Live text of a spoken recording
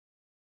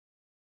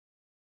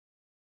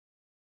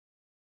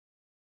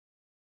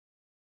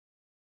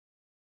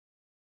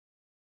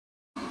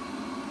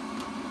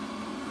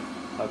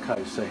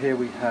Okay, so here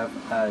we have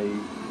a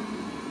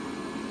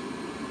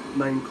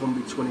main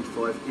Combi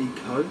 25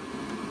 Eco.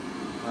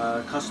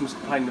 Customers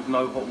complaining of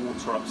no hot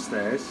water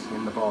upstairs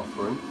in the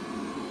bathroom.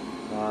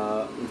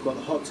 We've got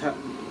the hot tap,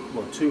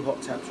 well, 2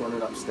 hot taps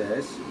running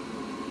upstairs.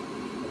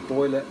 The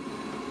boiler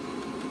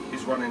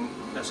is running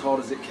as hard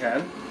as it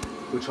can,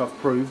 which I've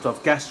proved.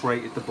 I've gas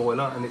rated the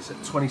boiler and it's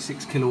at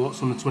 26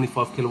 kilowatts on the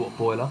 25 kilowatt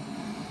boiler.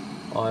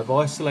 I've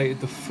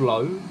isolated the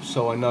flow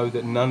so I know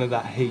that none of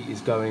that heat is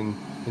going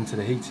into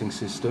the heating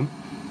system.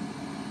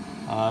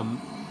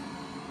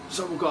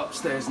 So we'll go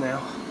upstairs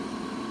now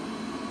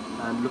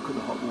and look at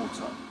the hot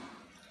water.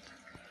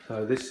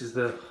 So this is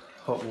the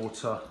hot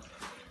water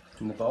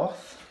in the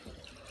bath.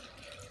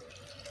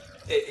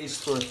 It is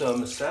through a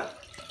thermostat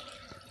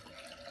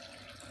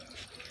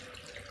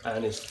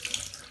and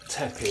it's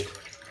tepid,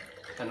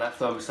 and that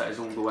thermostat is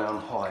all the way on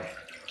high.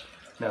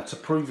 Now, to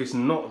prove it's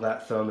not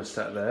that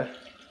thermostat there,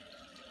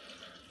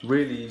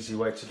 really easy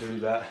way to do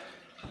that,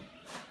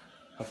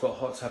 I've got a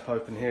hot tap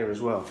open here as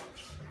well.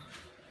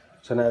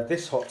 So now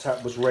this hot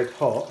tap was red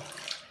hot,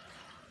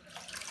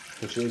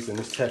 which is, and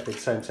it's tepid,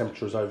 same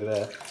temperature as over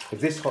there. If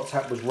this hot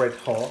tap was red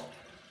hot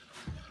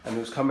and it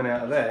was coming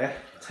out of there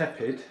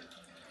tepid,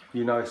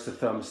 you know it's the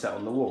thermostat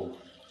on the wall.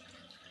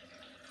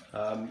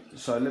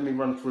 So let me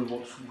run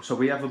through so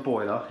we have a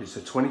boiler, it's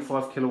a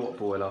 25 kilowatt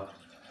boiler,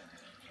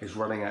 it's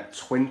running at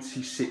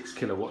 26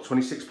 kilowatt,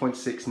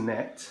 26.6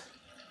 net.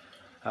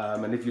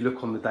 And if you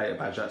look on the data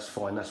badge, that's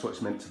fine, that's what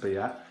it's meant to be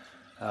at.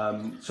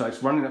 So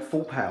it's running at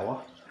full power,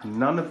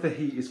 none of the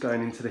heat is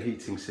going into the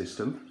heating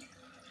system,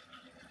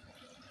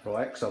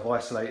 right, because I've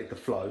isolated the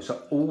flow,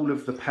 so all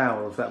of the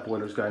power of that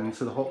boiler is going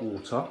into the hot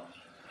water,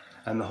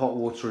 and the hot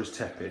water is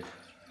tepid.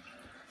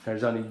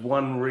 There's only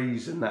one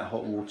reason that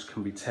hot water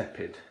can be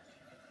tepid,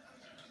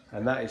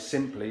 and that is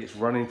simply it's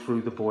running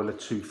through the boiler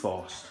too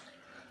fast.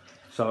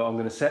 So I'm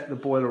going to set the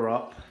boiler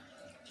up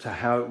to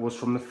how it was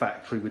from the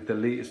factory with the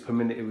litres per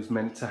minute it was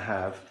meant to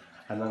have,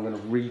 and I'm going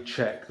to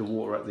recheck the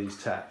water at these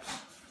taps.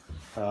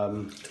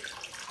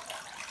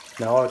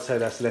 Now I would say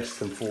that's less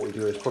than 40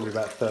 degrees, probably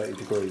about 30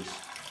 degrees,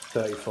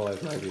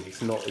 35 maybe.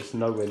 It's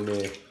nowhere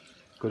near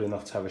good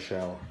enough to have a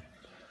shower.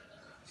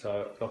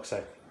 So like I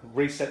say,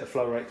 reset the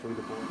flow rate through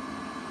the boiler.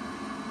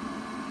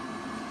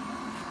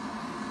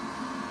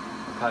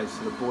 Okay,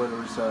 so the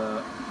boiler is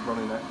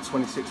running at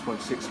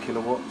 26.6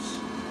 kilowatts.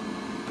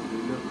 If we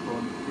look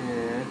on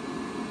here,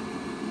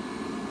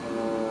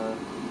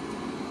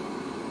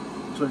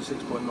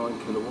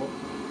 26.9 kilowatt.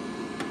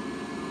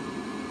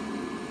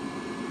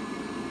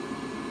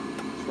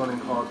 It's running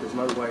hard, there's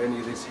no way any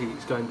of this heat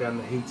is going down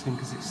the heating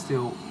because it's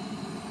still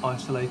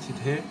isolated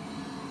here.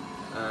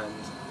 And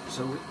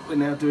so we're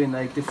now doing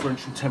a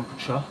differential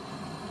temperature.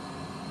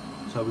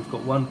 So we've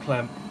got one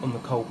clamp on the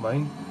cold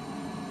main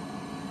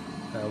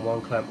and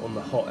one clamp on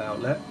the hot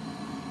outlet.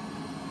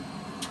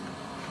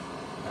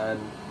 And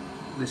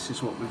this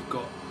is what we've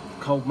got.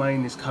 Cold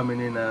main is coming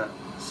in at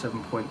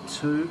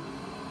 7.2.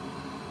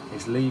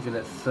 It's leaving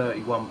at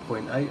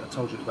 31.8. I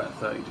told you it's about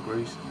 30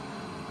 degrees.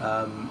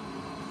 And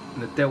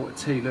the delta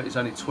T, look, is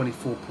only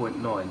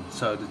 24.9.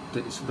 So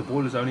the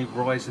boiler's only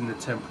rising the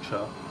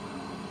temperature.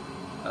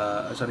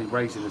 It's only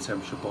raising the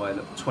temperature by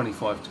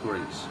 25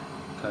 degrees.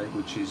 Okay,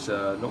 which is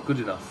not good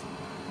enough.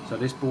 So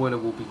this boiler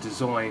will be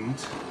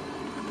designed.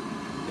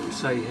 Let me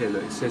say here,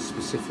 look, it says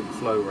specific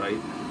flow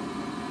rate,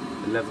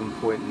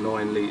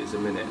 11.9 litres a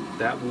minute.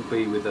 That will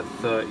be with a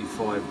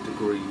 35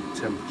 degree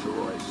temperature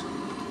rise.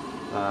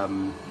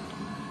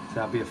 So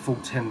that'll be a full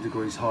 10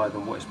 degrees higher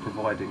than what it's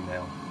providing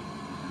now.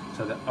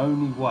 So the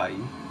only way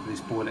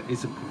this boiler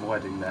isn't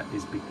providing that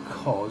is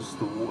because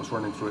the water's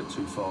running through it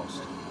too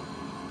fast.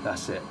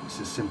 That's it, it's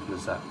as simple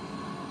as that.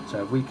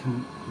 So if we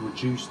can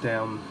reduce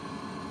down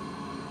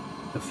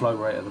the flow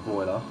rate of the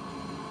boiler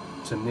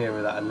to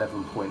nearer that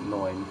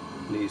 11.9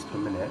 litres per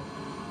minute,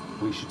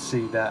 we should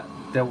see that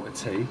delta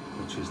T,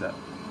 which is that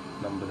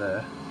number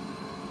there,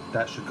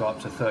 that should go up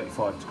to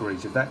 35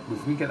 degrees.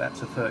 If we get that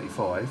to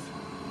 35,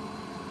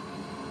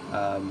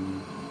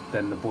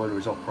 then the boiler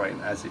is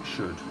operating as it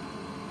should.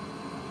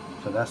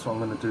 So that's what I'm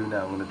going to do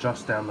now. I'm going to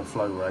adjust down the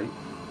flow rate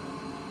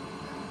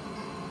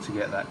to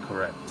get that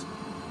correct.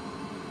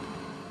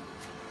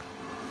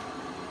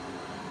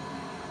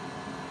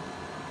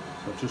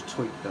 So I've just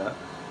tweaked that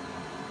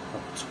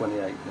up to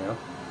 28 now.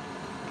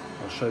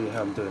 I'll show you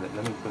how I'm doing it.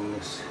 Let me bring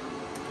this,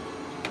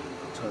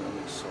 turn on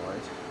this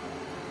side.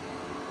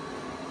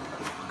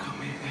 If I come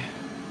here,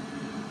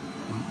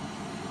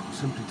 I'm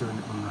simply doing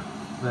it on the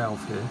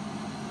valve here.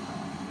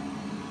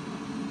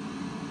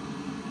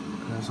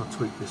 And as I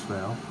tweak this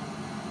valve,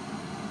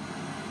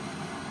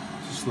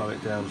 just slow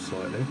it down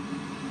slightly.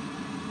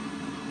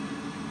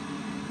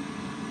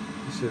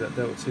 You see that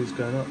delta T is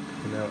going up?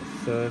 We're now at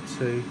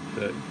 30,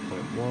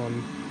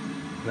 30.1.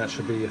 And that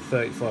should be a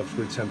 35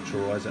 degree temperature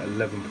rise at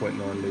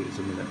 11.9 litres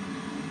a minute.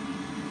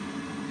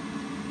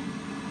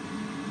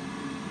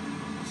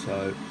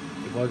 So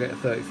if I get a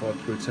 35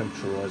 degree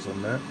temperature rise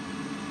on that,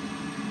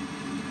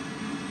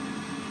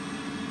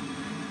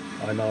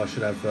 I know I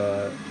should have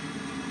a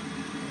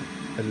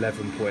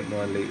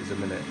 11.9 litres a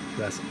minute.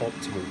 That's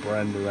optimal,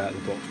 brand new out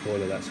of the box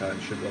boiler, that's how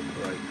it should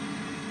operate.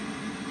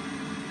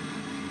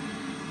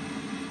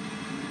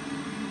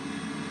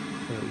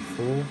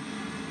 34.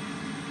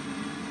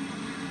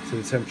 So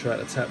the temperature at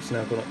the tap's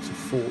now gone up to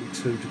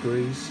 42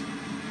 degrees.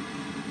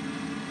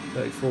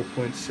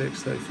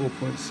 34.6,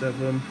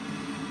 34.7.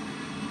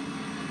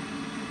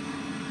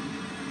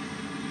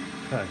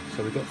 Okay,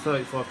 so we've got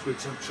 35 degree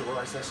temperature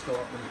rise. Let's go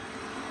up and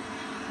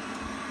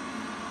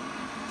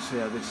see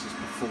how this is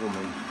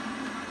performing.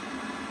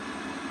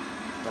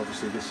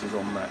 Obviously this is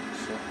on max,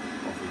 yeah?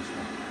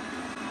 Obviously.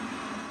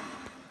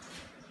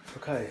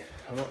 Okay,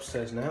 I'm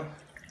upstairs now.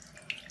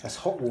 That's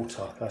hot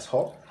water, that's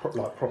hot,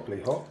 like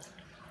properly hot.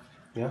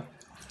 Yeah.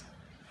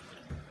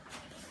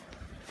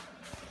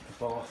 The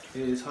bath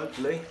is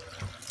hopefully,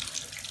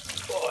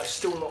 oh, it's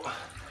still not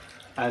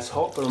as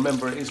hot, but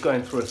remember it is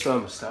going through a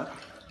thermostat.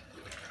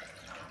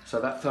 So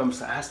that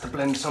thermostat has to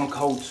blend some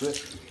cold to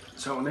it.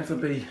 So it'll never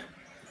be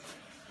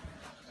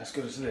as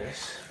good as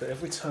this. But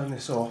if we turn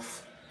this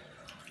off,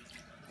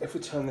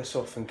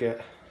 and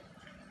get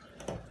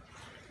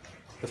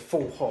the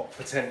full hot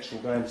potential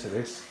going to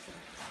this,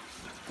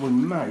 we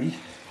may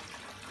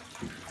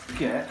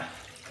get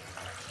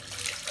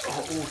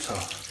hot water.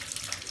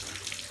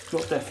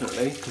 Not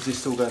definitely, because it's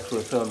still going through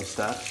a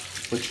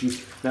thermostat, which you,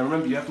 now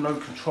remember you have no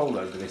control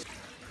over this.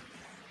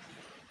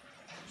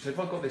 So if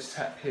I got this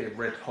tap here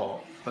red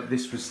hot, but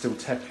this was still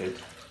tepid,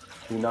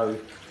 you know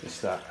it's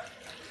that.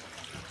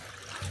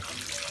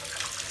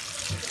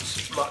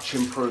 It's much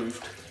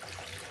improved.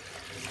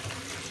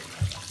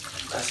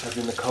 That's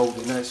having the cold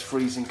in there, it's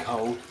freezing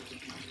cold.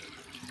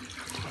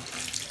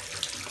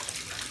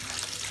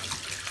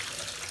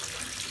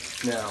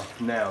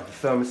 Now the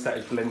thermostat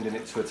is blending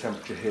it to a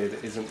temperature here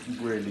that isn't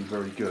really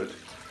very good.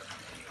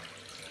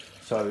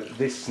 So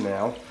this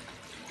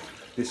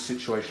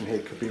situation here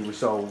could be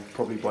resolved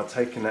probably by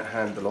taking that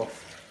handle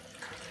off,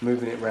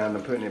 moving it around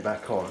and putting it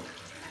back on,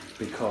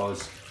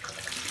 because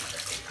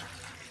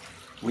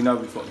we know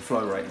we've got the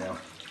flow rate now.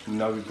 We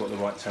know we've got the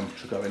right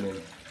temperature going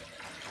in.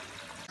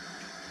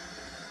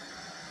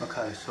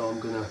 Okay, so I'm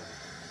gonna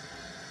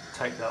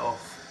take that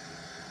off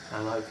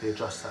and hopefully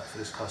adjust that for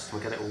this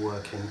customer, get it all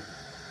working.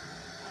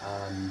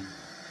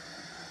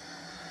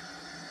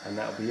 And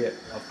that'll be it.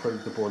 I've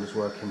proved the boiler's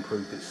working,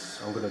 proved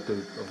it's, I'm going to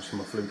do obviously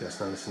my flue gas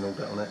analysis and all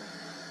that on it.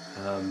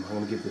 I'm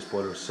going to give this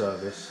boiler a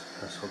service,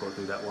 so I've got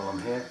to do that while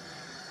I'm here.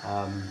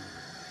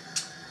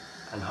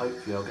 And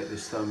hopefully I'll get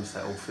this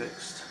thermostat all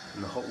fixed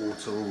and the hot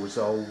water all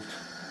resolved,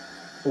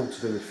 all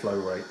to do with flow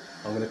rate.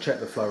 I'm going to check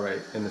the flow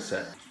rate in a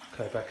sec.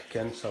 Okay, back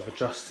again, so I've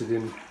adjusted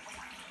in.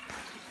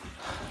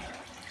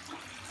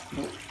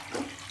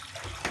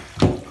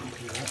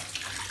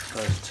 So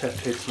it's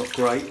tepid, it's not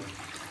great,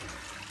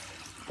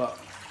 but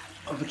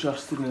I've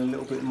adjusted in a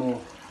little bit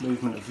more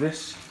movement of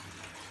this.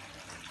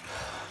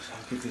 So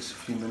I'll give this a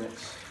few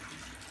minutes.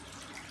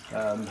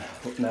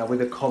 Now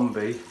with a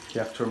Combi, you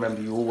have to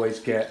remember you always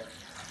get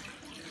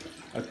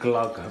a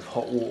glug of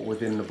hot water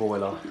within the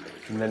boiler,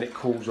 and then it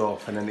cools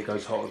off and then it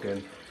goes hot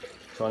again.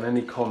 So on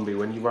any Combi,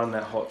 when you run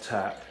that hot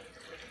tap,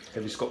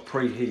 if it's got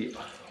preheat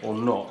or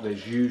not,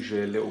 there's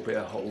usually a little bit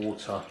of hot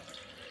water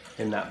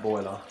in that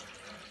boiler,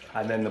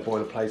 and then the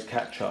boiler plays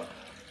catch up.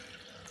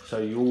 So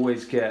you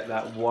always get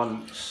that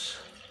once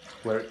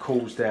where it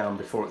cools down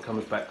before it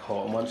comes back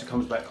hot, and once it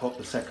comes back hot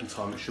the second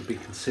time it should be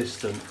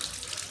consistent,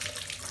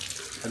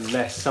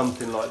 unless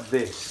something like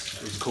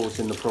this is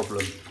causing the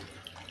problem.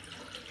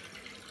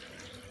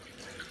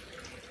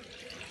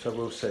 So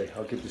we'll see.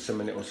 I'll give this a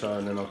minute or so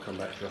and then I'll come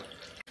back to you.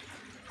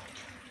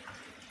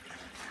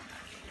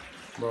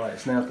 Right,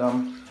 it's now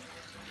done.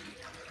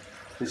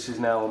 This is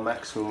now on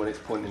maximum when it's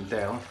pointing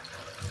down,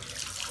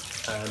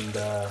 and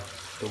the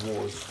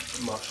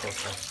water's much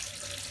hotter.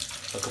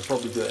 I could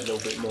probably do it a little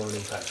bit more, and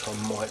in fact I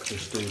might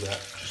just do that,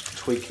 just to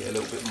tweak it a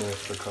little bit more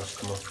for the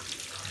customer.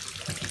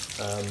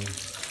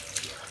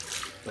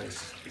 But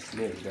it's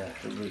nearly there,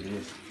 it really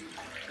is.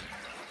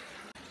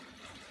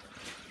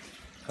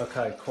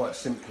 Okay, quite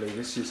simply,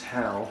 this is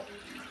how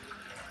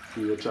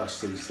you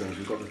adjust these things.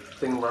 We've got the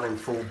thing running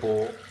full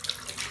bore.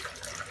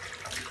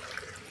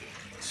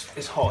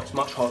 It's hot, it's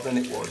much hotter than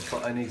it was,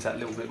 but it needs that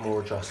little bit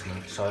more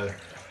adjustment. So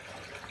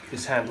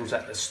this handle's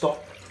at the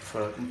stop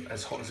for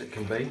as hot as it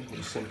can be.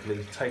 You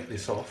simply take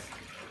this off.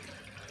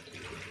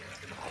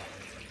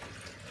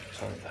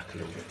 Turn it back a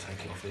little bit,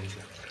 take it off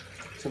easier.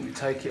 Simply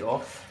take it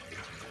off,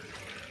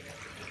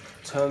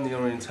 turn the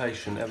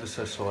orientation ever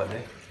so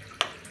slightly,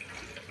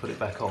 put it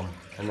back on,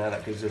 and now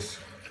that gives us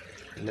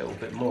a little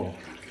bit more,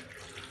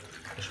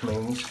 which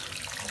means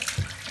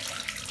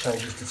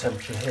changes the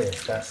temperature here.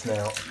 That's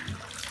now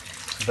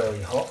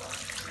very hot.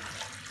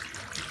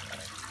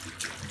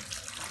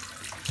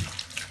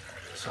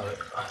 So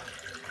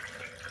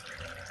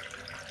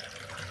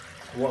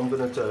what I'm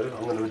going to do,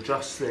 I'm going to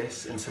adjust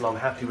this until I'm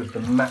happy with the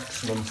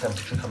maximum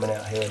temperature coming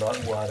out here,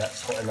 like wow,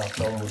 that's hot enough,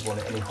 no one would want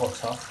it any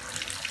hotter.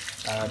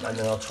 And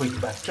then I'll tweak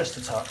it back just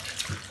a touch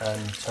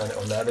and turn it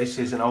on. Now this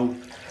is an old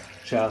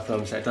shower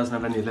thermostat, it doesn't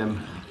have any of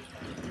them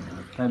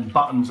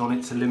buttons on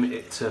it to limit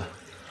it to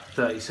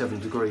 37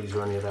 degrees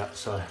or any of that,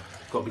 so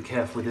got to be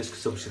careful with this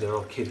because obviously there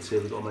are kids here.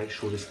 We've got to make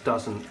sure this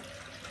doesn't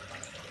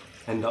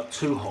end up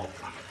too hot.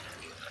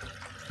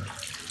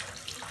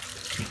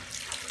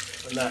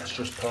 And that's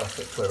just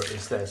perfect where it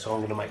is there, so I'm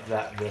going to make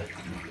that the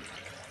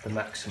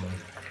maximum.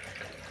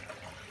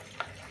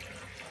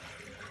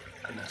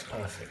 And that's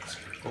perfect.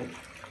 Oh,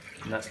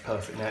 and that's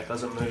perfect now, it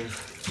doesn't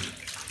move.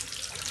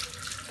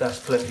 That's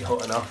plenty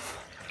hot enough.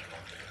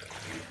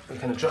 We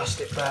can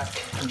adjust it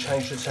back and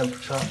change the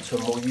temperature to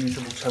a more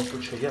usable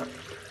temperature, yeah.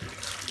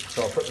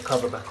 So I'll put the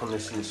cover back on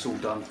this and it's all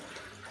done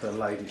for the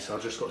lady. So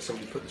I've just got to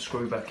simply put the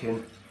screw back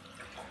in,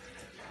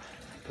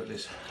 put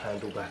this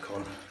handle back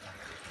on,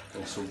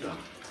 and it's all done.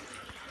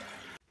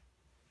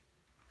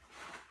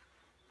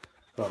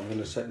 Right, I'm going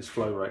to set this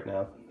flow rate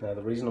now. Now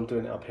the reason I'm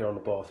doing it up here on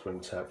the bathroom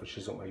tap, which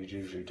isn't where you'd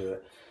usually do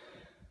it,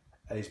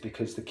 is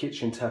because the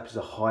kitchen tap is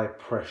a high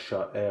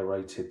pressure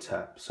aerated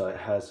tap. So it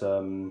has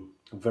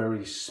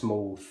very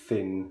small,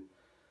 thin,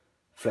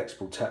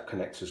 flexible tap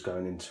connectors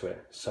going into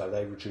it. So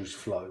they reduce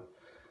flow.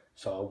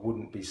 So I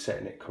wouldn't be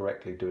setting it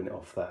correctly doing it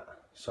off that.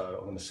 So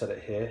I'm going to set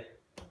it here.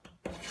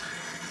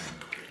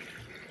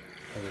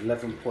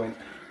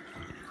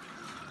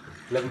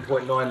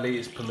 11.9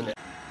 litres per minute.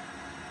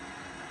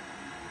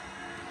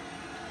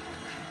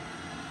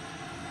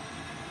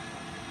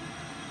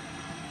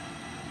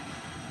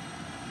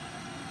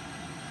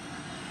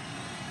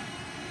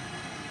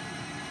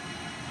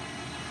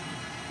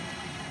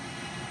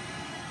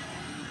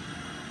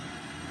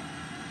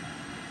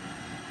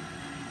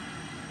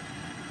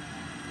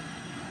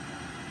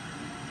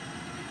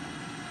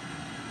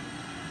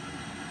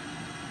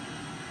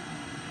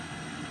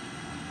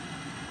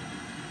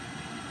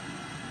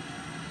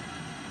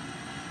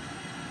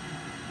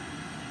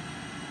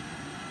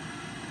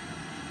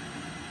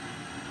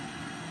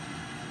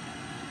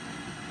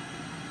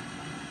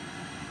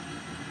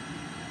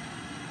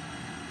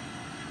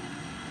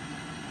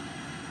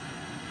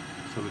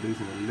 So we're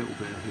losing a little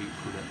bit of heat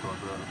through that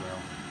diverter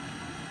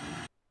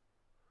valve.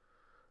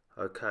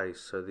 Okay,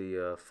 so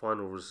the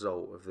final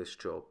result of this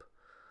job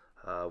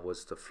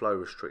was the flow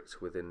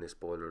restrictor within this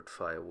boiler had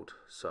failed,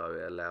 so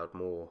it allowed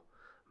more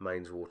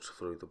mains water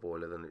through the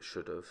boiler than it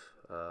should have,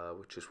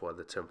 which is why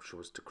the temperature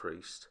was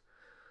decreased.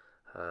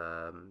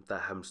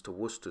 That happens to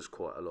Worcester's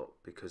quite a lot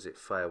because it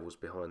fails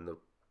behind the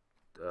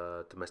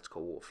domestic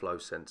hot water flow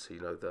sensor. You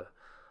know, I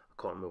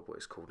can't remember what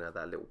it's called now,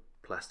 that little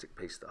plastic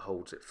piece that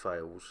holds it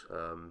fails,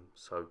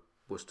 so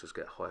Worcester's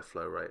get high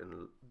flow rate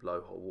and low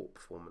hot water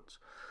performance.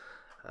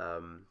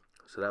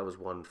 So that was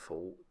one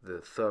fault. The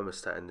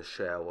thermostat in the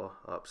shower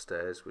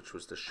upstairs, which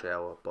was the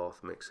shower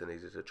bath mixer,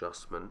 needed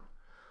adjustment,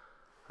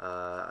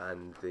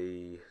 and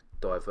the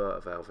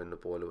diverter valve in the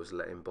boiler was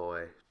letting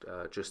by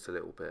just a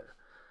little bit.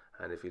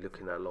 And if you look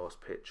in that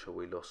last picture,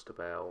 we lost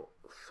about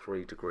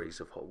 3 degrees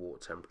of hot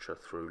water temperature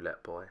through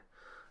let by,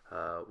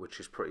 which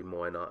is pretty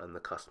minor, and the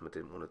customer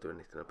didn't want to do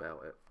anything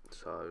about it.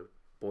 So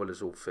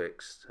boiler's all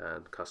fixed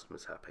and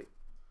customer's happy.